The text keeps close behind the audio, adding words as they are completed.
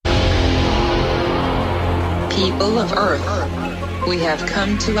People of Earth, we have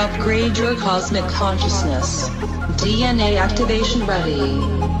come to upgrade your cosmic consciousness. DNA activation ready.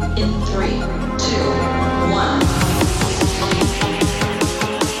 In 3, 2, 1.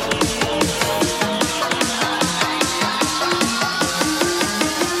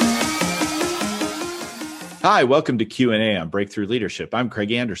 Hi, welcome to Q&A on Breakthrough Leadership. I'm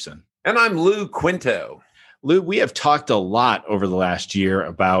Craig Anderson. And I'm Lou Quinto. Lou, we have talked a lot over the last year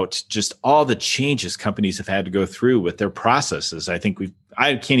about just all the changes companies have had to go through with their processes. I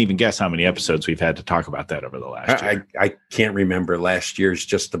can't even guess how many episodes we've had to talk about that over the last year. I can't remember. Last year's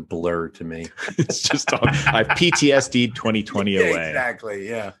just a blur to me. It's just, I've PTSD'd 2020 away. Exactly,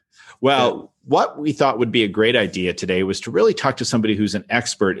 yeah. Well, what we thought would be a great idea today was to really talk to somebody who's an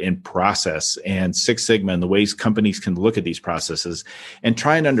expert in process and Six Sigma and the ways companies can look at these processes and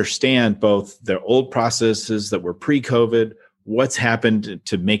try and understand both their old processes that were pre-COVID, what's happened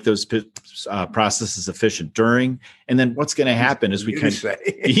to make those processes efficient during, and then what's going to happen as we kind of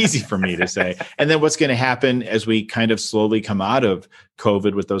easy for me to say, and then what's going to happen as we kind of slowly come out of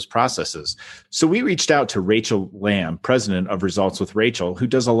COVID with those processes. So we reached out to Rachel Lamb, president of Results with Rachel, who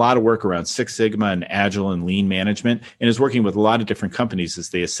does a lot of work around Six Sigma and Agile and Lean management, and is working with a lot of different companies as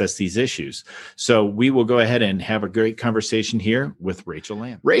they assess these issues. So we will go ahead and have a great conversation here with Rachel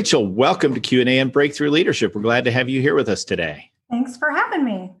Lamb. Rachel, welcome to Q&A and Breakthrough Leadership. We're glad to have you here with us today. Thanks for having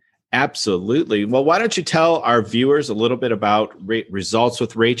me. Absolutely. Well, why don't you tell our viewers a little bit about Results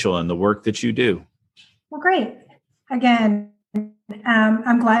with Rachel and the work that you do? Well, great. Again,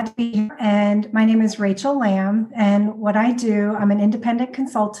 I'm glad to be here. And my name is Rachel Lamb. And what I do, I'm an independent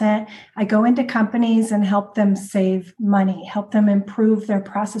consultant. I go into companies and help them save money, help them improve their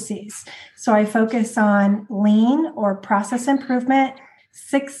processes. So I focus on lean or process improvement,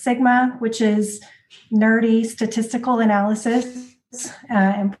 Six Sigma, which is nerdy statistical analysis,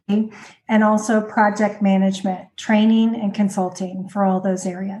 and also project management, training and consulting for all those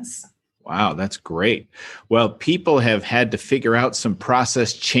areas. Wow, that's great. Well, people have had to figure out some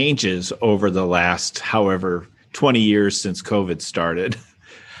process changes over the last, 20 years since COVID started.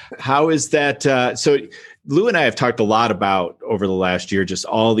 How is that? So Lou and I have talked a lot about over the last year, just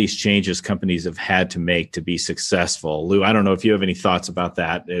all these changes companies have had to make to be successful. Lou, I don't know if you have any thoughts about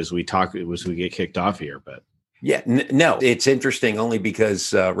that as we get kicked off here, but. Yeah, no, it's interesting only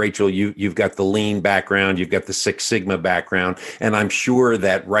because, Rachel, you've got the lean background, you've got the Six Sigma background, and I'm sure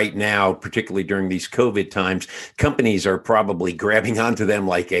that right now, particularly during these COVID times, companies are probably grabbing onto them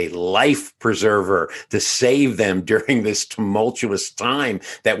like a life preserver to save them during this tumultuous time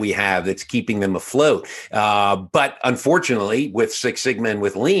that we have that's keeping them afloat. But unfortunately, with Six Sigma and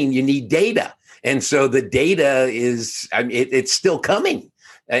with lean, you need data. And so the data it's still coming.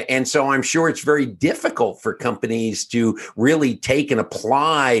 And so I'm sure it's very difficult for companies to really take and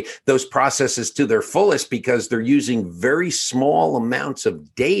apply those processes to their fullest because they're using very small amounts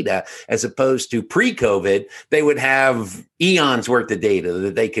of data as opposed to pre-COVID. They would have eons worth of data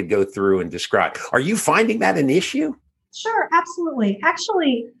that they could go through and describe. Are you finding that an issue? Sure, absolutely.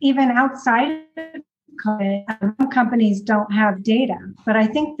 Actually, even outside of COVID, companies don't have data. But I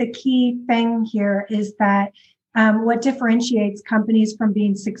think the key thing here is that what differentiates companies from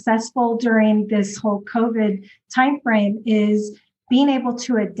being successful during this whole COVID timeframe is being able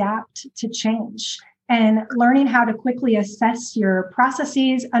to adapt to change and learning how to quickly assess your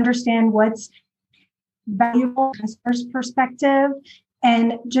processes, understand what's valuable from a customer's perspective,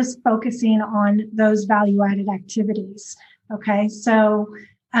 and just focusing on those value-added activities. Okay, so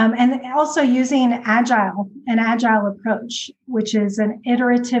and also using an agile approach, which is an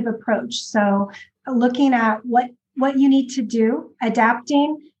iterative approach. So looking at what you need to do,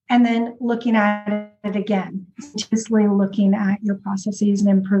 adapting, and then looking at it again, continuously looking at your processes and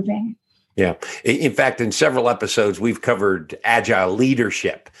improving. Yeah. In fact, in several episodes, we've covered agile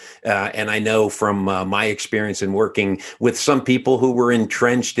leadership. And I know from my experience in working with some people who were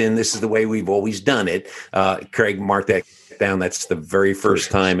entrenched in this is the way we've always done it. Craig, mark that down. That's the very first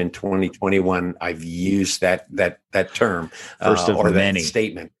time in 2021 I've used that term or that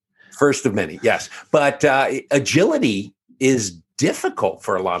statement. First of many, yes. But agility is difficult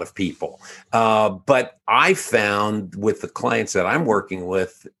for a lot of people. But I found with the clients that I'm working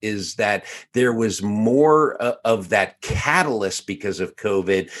with is that there was more of that catalyst because of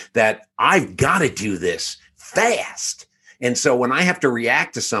COVID that I've got to do this fast. And so when I have to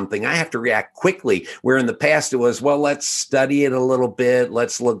react to something, I have to react quickly, where in the past it was, well, let's study it a little bit.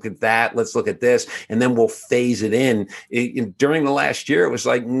 Let's look at that. Let's look at this. And then we'll phase it in. During the last year, it was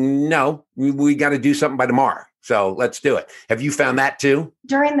like, no, we got to do something by tomorrow. So let's do it. Have you found that too?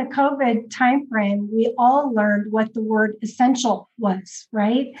 During the COVID timeframe, we all learned what the word essential was,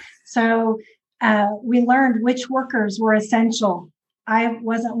 right? So we learned which workers were essential. I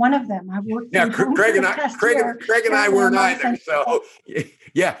wasn't one of them. I've worked. Yeah, Craig and I weren't either. So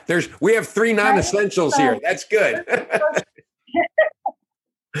yeah, we have 3 non-essentials here. That's good.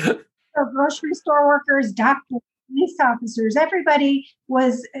 So grocery store workers, doctors, police officers, everybody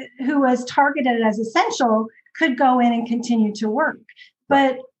who was targeted as essential could go in and continue to work.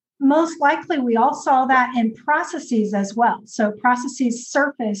 But most likely we all saw that in processes as well. So processes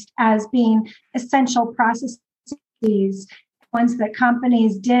surfaced as being essential processes, ones that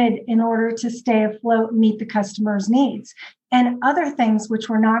companies did in order to stay afloat and meet the customer's needs. And other things which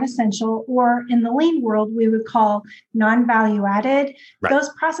were not essential, or in the lean world, we would call non-value added. Right. Those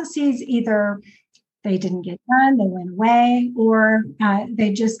processes either they didn't get done, they went away, or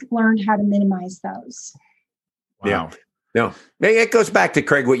they just learned how to minimize those. Wow. Yeah. No, it goes back to,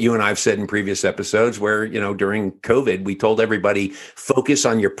 Craig, what you and I have said in previous episodes where, during COVID, we told everybody, focus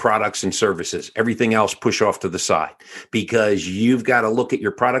on your products and services. Everything else, push off to the side, because you've got to look at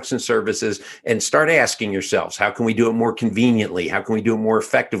your products and services and start asking yourselves, how can we do it more conveniently? How can we do it more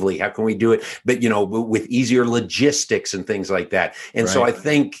effectively? How can we do it, but, with easier logistics and things like that? And so I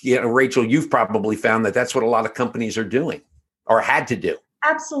think, Rachel, you've probably found that that's what a lot of companies are doing or had to do.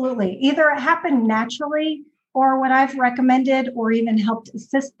 Absolutely. Either it happened naturally, or what I've recommended or even helped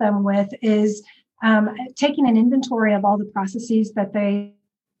assist them with is taking an inventory of all the processes that they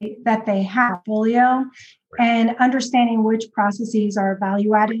have portfolio, and understanding which processes are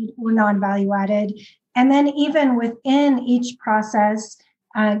value added or non-value added. And then even within each process,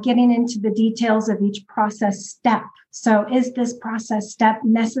 getting into the details of each process step. So is this process step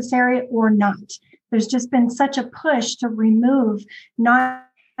necessary or not? There's just been such a push to remove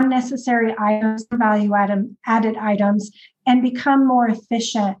unnecessary items, value added items, and become more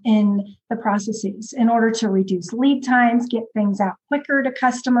efficient in the processes in order to reduce lead times, get things out quicker to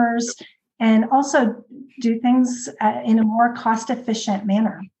customers, and also do things in a more cost-efficient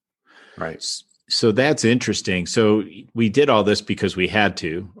manner. Right. So that's interesting. So we did all this because we had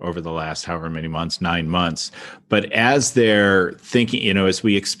to over the last however many months, 9 months. But as they're thinking, as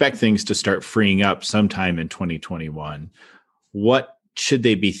we expect things to start freeing up sometime in 2021, what should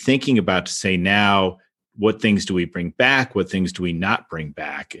they be thinking about to say now, what things do we bring back? What things do we not bring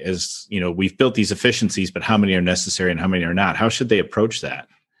back? As we've built these efficiencies, but how many are necessary and how many are not? How should they approach that?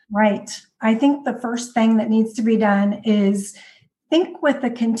 Right. I think the first thing that needs to be done is think with a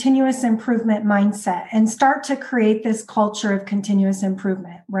continuous improvement mindset and start to create this culture of continuous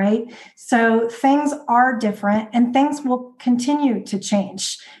improvement, right? So things are different and things will continue to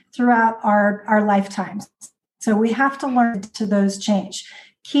change throughout our lifetimes. So we have to learn to those change.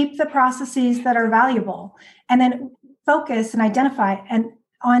 Keep the processes that are valuable, and then focus and identify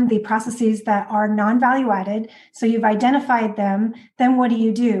on the processes that are non-value added. So you've identified them. Then what do?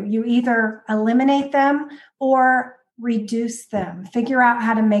 You either eliminate them or reduce them. Figure out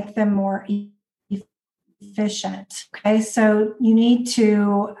how to make them more efficient. Okay, so you need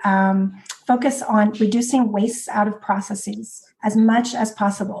to focus on reducing waste out of processes as much as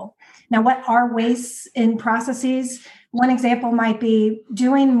possible. Now, what are wastes in processes? One example might be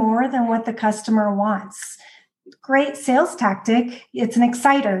doing more than what the customer wants. Great sales tactic. It's an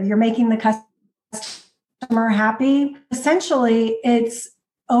exciter. You're making the customer happy. Essentially, it's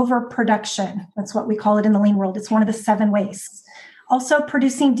overproduction. That's what we call it in the lean world. It's one of the 7 wastes. Also,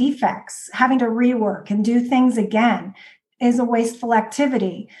 producing defects, having to rework and do things again is a wasteful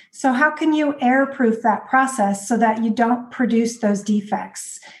activity. So how can you error-proof that process so that you don't produce those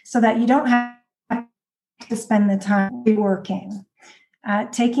defects, so that you don't have to spend the time reworking?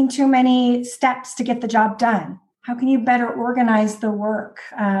 Taking too many steps to get the job done. How can you better organize the work?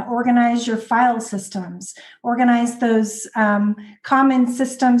 Organize your file systems, organize those common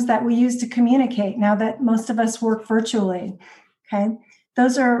systems that we use to communicate now that most of us work virtually, okay?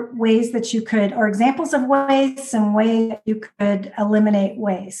 Those are ways that you could, or examples of waste and ways that you could eliminate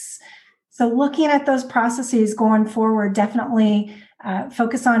waste. So looking at those processes going forward, definitely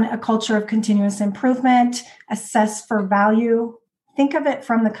focus on a culture of continuous improvement, assess for value, think of it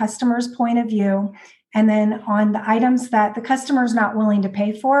from the customer's point of view, and then on the items that the customer is not willing to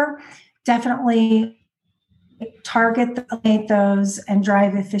pay for, definitely target those and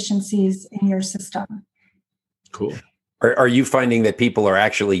drive efficiencies in your system. Cool. Are you finding that people are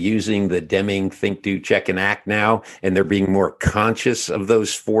actually using the Deming Think, Do, Check, and Act now, and they're being more conscious of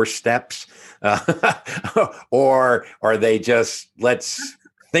those 4 steps? Or are they just, let's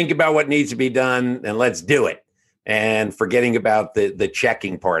think about what needs to be done and let's do it, and forgetting about the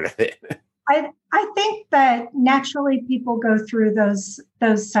checking part of it? I think that naturally people go through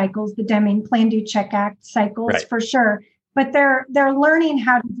those cycles, the Deming Plan, Do, Check, Act cycles, right, for sure. but they're learning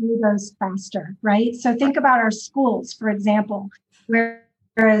how to do those faster, right? So think about our schools, for example,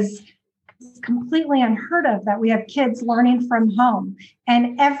 whereas it's completely unheard of that we have kids learning from home.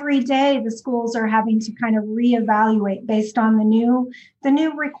 And every day the schools are having to kind of reevaluate based on the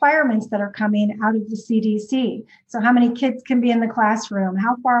new requirements that are coming out of the CDC. So how many kids can be in the classroom?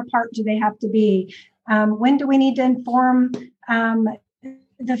 How far apart do they have to be? When do we need to inform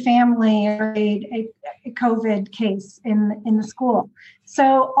the family or a COVID case in the school?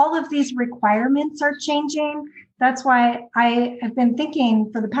 So all of these requirements are changing. That's why I have been thinking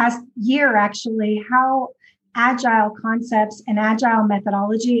for the past year, actually, how agile concepts and agile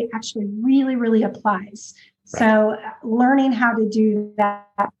methodology actually really, really applies. Right. So learning how to do that,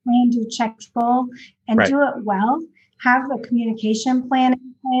 plan, do, check, full, and do it well, have a communication plan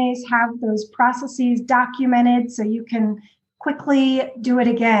in place, have those processes documented so you can quickly do it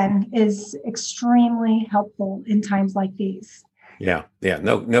again is extremely helpful in times like these. Yeah,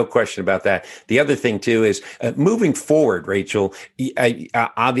 no question about that. The other thing too is moving forward, Rachel.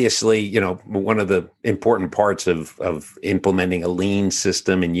 Obviously, one of the important parts of implementing a lean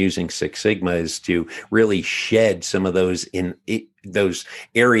system and using Six Sigma is to really shed some of those those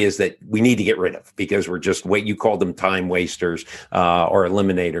areas that we need to get rid of because we're just you called them time wasters or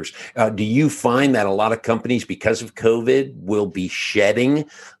eliminators. Do you find that a lot of companies, because of COVID, will be shedding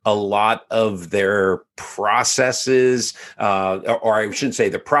a lot of their processes, or I shouldn't say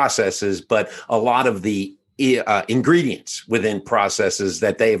the processes, but a lot of the ingredients within processes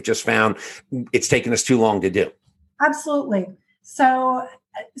that they have just found it's taken us too long to do? Absolutely. So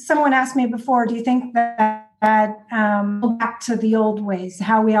someone asked me before, do you think that go back to the old ways,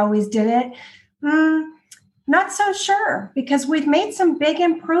 how we always did it? Not so sure, because we've made some big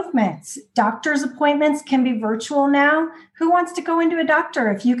improvements. Doctor's appointments can be virtual now. Who wants to go into a doctor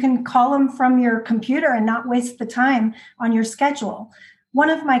if you can call them from your computer and not waste the time on your schedule? One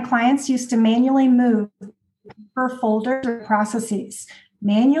of my clients used to manually move paper folders or processes,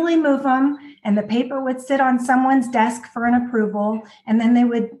 manually move them, and the paper would sit on someone's desk for an approval, and then they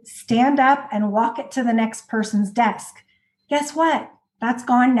would stand up and walk it to the next person's desk. Guess what? That's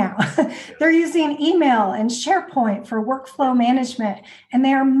gone now. They're using email and SharePoint for workflow management, and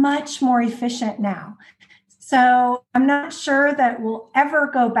they are much more efficient now. So I'm not sure that we'll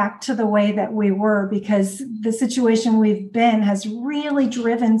ever go back to the way that we were, because the situation we've been has really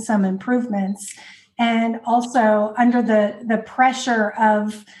driven some improvements. And also under the pressure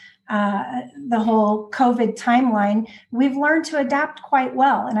of the whole COVID timeline, we've learned to adapt quite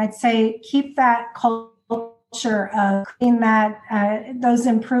well. And I'd say keep that culture of creating those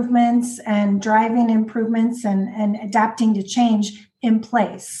improvements and driving improvements and adapting to change in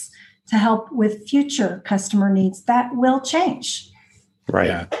place to help with future customer needs that will change. Right.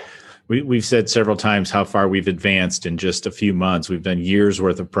 Yeah. We've said several times how far we've advanced in just a few months. We've done years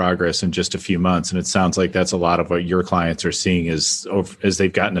worth of progress in just a few months. And it sounds like that's a lot of what your clients are seeing as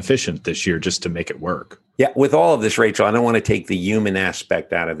they've gotten efficient this year just to make it work. Yeah. With all of this, Rachel, I don't want to take the human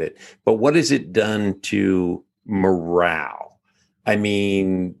aspect out of it, but what has it done to morale? I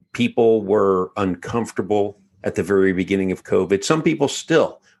mean, people were uncomfortable at the very beginning of COVID. Some people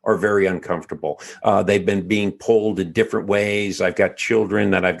still are very uncomfortable. They've been being pulled in different ways. I've got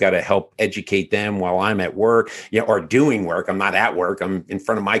children that I've got to help educate them while I'm at work, or doing work. I'm not at work. I'm in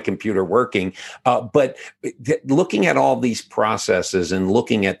front of my computer working. But looking at all these processes and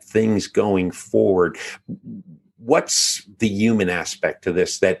looking at things going forward, what's the human aspect to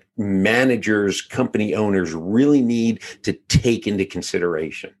this that managers, company owners really need to take into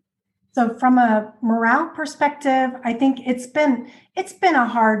consideration? So from a morale perspective, I think it's been a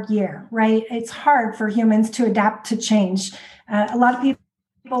hard year, right? It's hard for humans to adapt to change. A lot of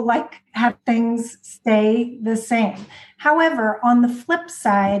people like have things stay the same. However, on the flip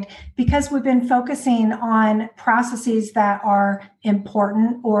side, because we've been focusing on processes that are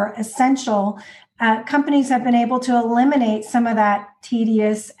important or essential, companies have been able to eliminate some of that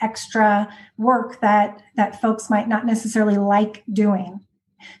tedious extra work that folks might not necessarily like doing.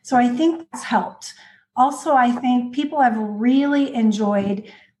 So I think that's helped. Also, I think people have really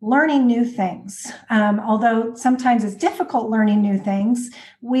enjoyed learning new things. Although sometimes it's difficult learning new things,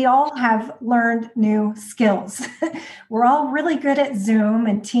 we all have learned new skills. We're all really good at Zoom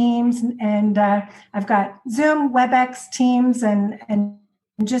and Teams, and I've got Zoom, WebEx, Teams, and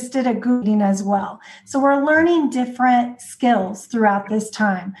just did a Google meeting as well. So we're learning different skills throughout this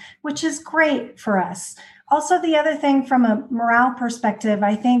time, which is great for us. Also, the other thing from a morale perspective,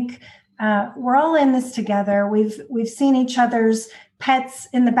 I think we're all in this together. We've seen each other's pets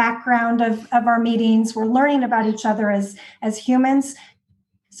in the background of our meetings. We're learning about each other as humans.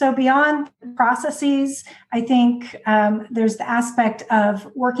 So beyond processes, I think there's the aspect of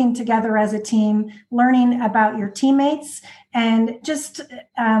working together as a team, learning about your teammates, and just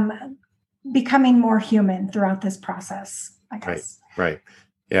becoming more human throughout this process, I guess. Right.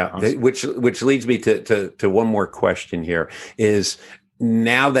 Yeah. Awesome. Which leads me to one more question here is,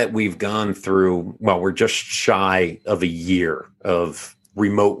 now that we've gone through, well, we're just shy of a year of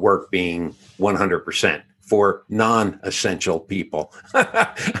remote work being 100% for non-essential people.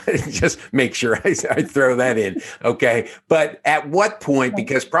 Just make sure I throw that in. Okay. But at what point,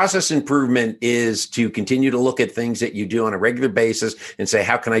 because process improvement is to continue to look at things that you do on a regular basis and say,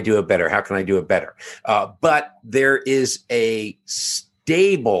 how can I do it better? How can I do it better? But there is a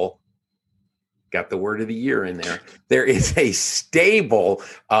stable, got the word of the year in there. There is a stable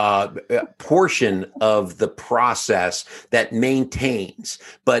portion of the process that maintains.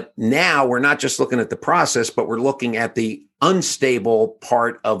 But now we're not just looking at the process, but we're looking at the unstable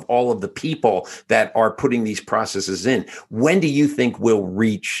part of all of the people that are putting these processes in. When do you think we'll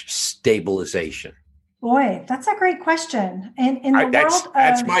reach stabilization? Boy, that's a great question. And in the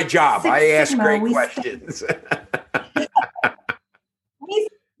that's my job. I ask Sigma, great questions.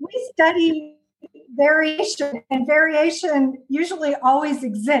 we study variation, and variation usually always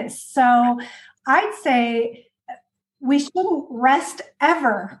exists. So I'd say we shouldn't rest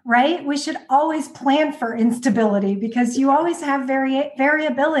ever, right? We should always plan for instability because you always have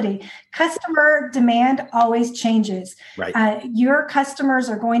variability. Customer demand always changes. Right. Your customers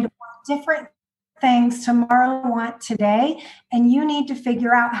are going to want different things tomorrow, want today, and you need to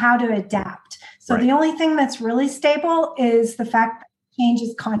figure out how to adapt. So the only thing that's really stable is the fact that change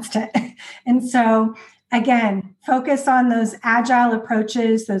is constant. And so again, focus on those agile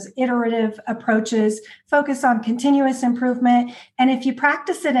approaches, those iterative approaches, focus on continuous improvement. And if you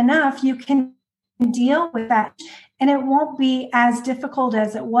practice it enough, you can deal with that. And it won't be as difficult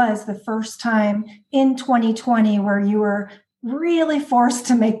as it was the first time in 2020, where you were really forced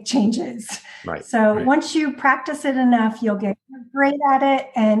to make changes. Right. So once you practice it enough, you'll get great at it,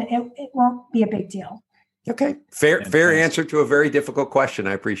 and it won't be a big deal. Okay. Fair answer to a very difficult question.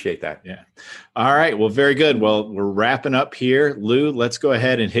 I appreciate that. Yeah. All right. Well, very good. Well, we're wrapping up here. Lou, let's go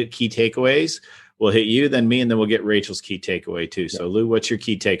ahead and hit key takeaways. We'll hit you, then me, and then we'll get Rachel's key takeaway too. So Lou, what's your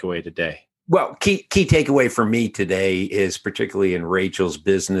key takeaway today? Well, key takeaway for me today is, particularly in Rachel's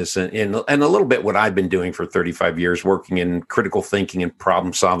business and a little bit what I've been doing for 35 years, working in critical thinking and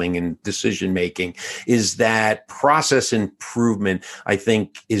problem solving and decision making, is that process improvement, I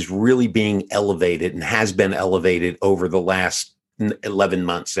think, is really being elevated and has been elevated over the last 11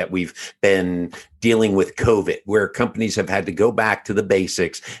 months that we've been dealing with COVID, where companies have had to go back to the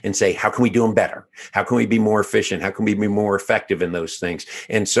basics and say, how can we do them better? How can we be more efficient? How can we be more effective in those things?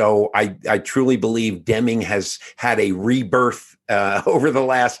 And so I truly believe Deming has had a rebirth over the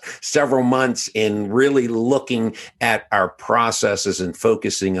last several months in really looking at our processes and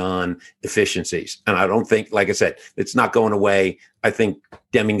focusing on efficiencies. And I don't think, like I said, it's not going away. I think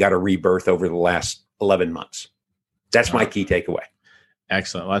Deming got a rebirth over the last 11 months. That's my key takeaway.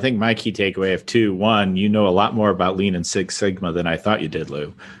 Excellent. Well, I think my key takeaway of two, one, you know a lot more about Lean and Six Sigma than I thought you did,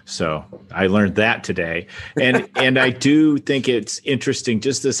 Lou. So I learned that today. And I do think it's interesting,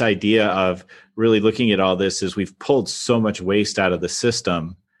 just this idea of really looking at all this, is we've pulled so much waste out of the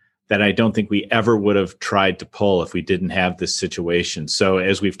system that I don't think we ever would have tried to pull if we didn't have this situation. So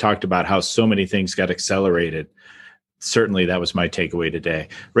as we've talked about how so many things got accelerated, certainly that was my takeaway today.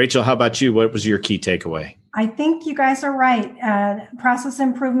 Rachel, how about you? What was your key takeaway? I think you guys are right. Process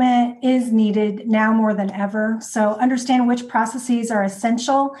improvement is needed now more than ever. So understand which processes are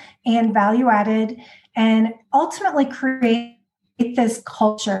essential and value added, and ultimately create this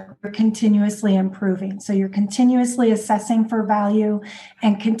culture for continuously improving. So you're continuously assessing for value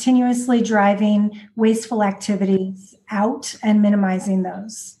and continuously driving wasteful activities out and minimizing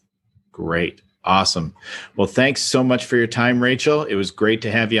those. Great. Awesome. Well, thanks so much for your time, Rachel. It was great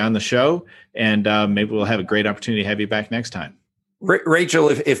to have you on the show, and maybe we'll have a great opportunity to have you back next time. Rachel,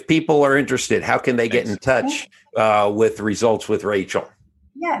 if people are interested, how can they get in touch with Results with Rachel?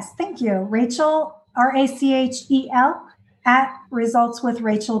 Yes, thank you. Rachel, RACHEL at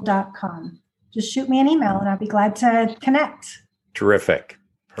resultswithrachel.com. Just shoot me an email and I'll be glad to connect. Terrific.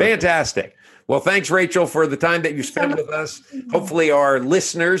 Perfect. Fantastic. Well, thanks, Rachel, for the time that you spent with us. Hopefully our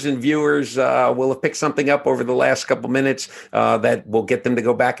listeners and viewers will have picked something up over the last couple minutes that will get them to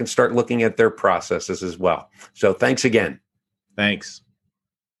go back and start looking at their processes as well. So thanks again. Thanks.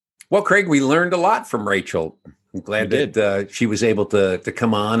 Well, Craig, we learned a lot from Rachel. I'm glad that she was able to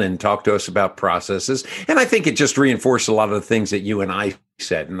come on and talk to us about processes. And I think it just reinforced a lot of the things that you and I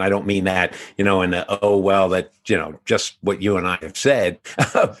said. And I don't mean that, in just what you and I have said,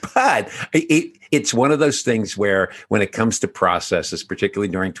 but it's one of those things where when it comes to processes,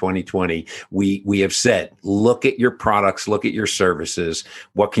 particularly during 2020, we have said, look at your products, look at your services.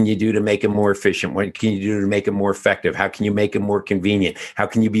 What can you do to make them more efficient? What can you do to make them more effective? How can you make them more convenient? How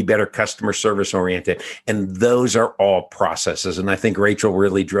can you be better customer service oriented? And those are all processes. And I think Rachel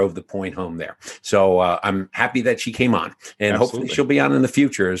really drove the point home there. So I'm happy that she came on, and hopefully she'll be on in the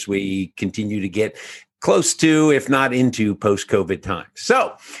future as we continue to get close to, if not into, post-COVID times.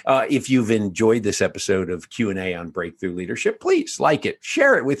 So if you've enjoyed this episode of Q&A on Breakthrough Leadership, please like it,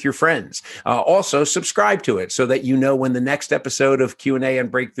 share it with your friends. Also, subscribe to it so that you know when the next episode of Q&A on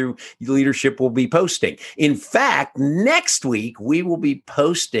Breakthrough Leadership will be posting. In fact, next week, we will be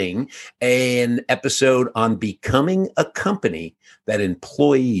posting an episode on becoming a company that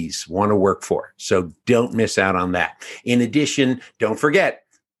employees want to work for. So don't miss out on that. In addition, don't forget,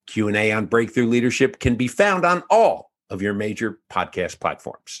 Q&A on Breakthrough Leadership can be found on all of your major podcast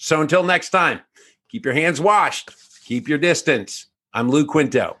platforms. So until next time, keep your hands washed, keep your distance. I'm Lou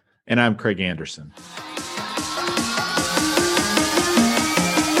Quinto. And I'm Craig Anderson.